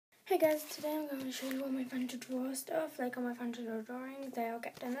Hey guys, today I'm going to show you all my fun-to-draw stuff, like all my fun-to-draw drawings. They all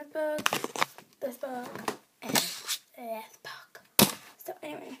kept in this book, and this book. So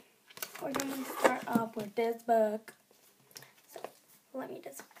anyway, we're going to start off with this book. So let me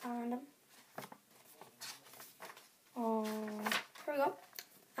just find them. Here we go.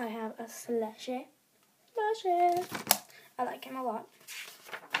 I have a slushy. I like him a lot.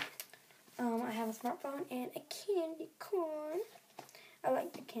 I have a smartphone and a candy corn. I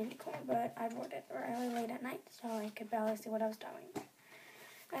like the candy corn, but I wrote it really late at night, so I could barely see what I was doing.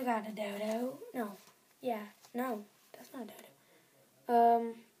 I got a dodo. No, that's not a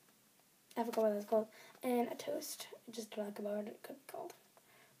dodo. I forgot what that's called. And a toast, just like a bird, it could be called.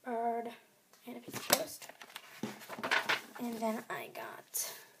 Bird and a piece of toast. And then I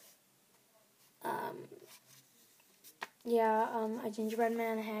got, a gingerbread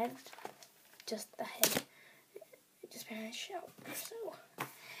man head, just the head. Just finished out. So,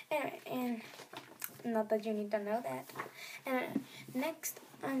 anyway, and not that you need to know that. And next,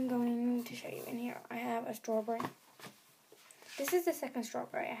 I'm going to show you in here. I have a strawberry. This is the second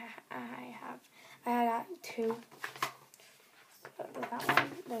strawberry I have. I got two. So there's that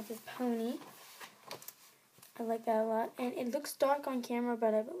one. There's this pony. I like that a lot. And it looks dark on camera,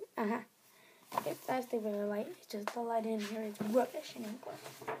 but it's actually really light. It's just the light in here is rubbish in England.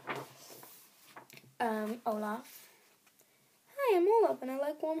 Olaf. Hi, I'm Olaf, and I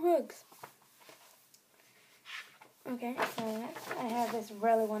like warm hugs. Okay, so next I have this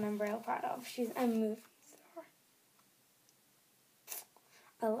really one I'm real proud of. She's a movie star.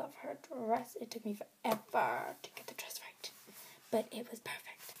 I love her dress. It took me forever to get the dress right, but it was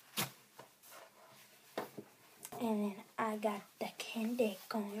perfect. And then I got the candy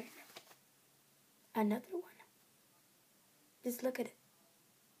corn. Another one. Just look at it.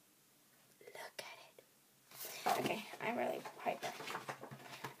 Okay, I'm really hyper.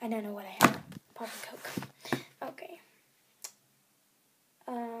 I don't know what I have. Pop and Coke. Okay.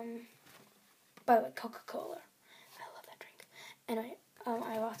 By the way, Coca-Cola. I love that drink. Anyway,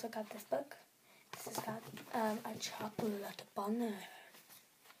 I also got this book. This has got a chocolate bonnet.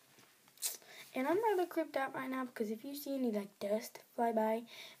 And I'm rather creeped out right now because if you see any like dust fly by,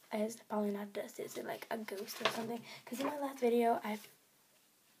 it's probably not dust. It's like a ghost or something. Because in my last video, I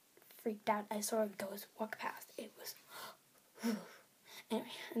freaked out. I saw a ghost walk past. It was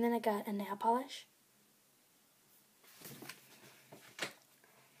anyway, and then I got a nail polish.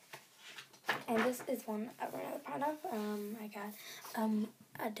 And this is one I'm really proud of. I got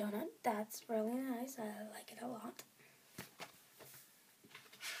a donut that's really nice. I like it a lot.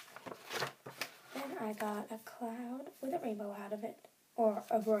 Then I got a cloud with a rainbow out of it, or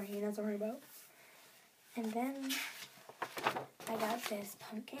a brain as a rainbow. And then I got this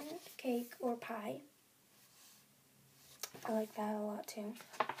pumpkin cake or pie. I like that a lot too.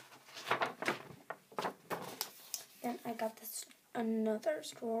 Then I got this another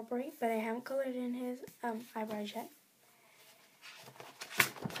strawberry, but I haven't colored in his eyebrows yet.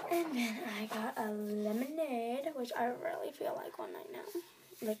 And then I got a lemonade, which I really feel like one right now.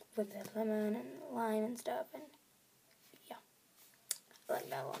 Like with the lemon and lime and stuff, and yeah. I like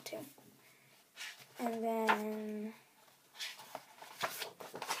that a lot too. And then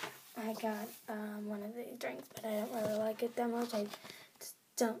I got one of these drinks, but I don't really like it that much. I just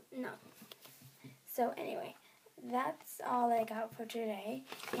don't know. So anyway, that's all I got for today.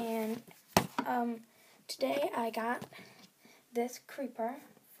 And today I got this creeper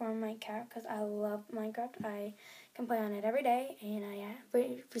for my cat because I love Minecraft. I can play on it every day, and I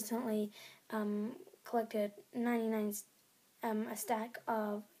recently collected 99 a stack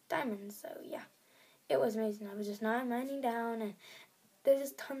of diamonds. So yeah, it was amazing. I was just not mining down, and there's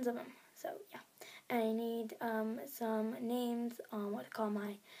just tons of them. So yeah, and I need some names on what to call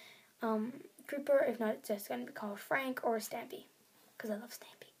my creeper. If not, it's just going to be called Frank or Stampy, because I love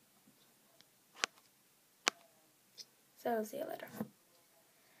Stampy. So see you later.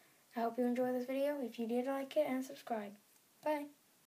 I hope you enjoyed this video. If you did, like it and subscribe. Bye.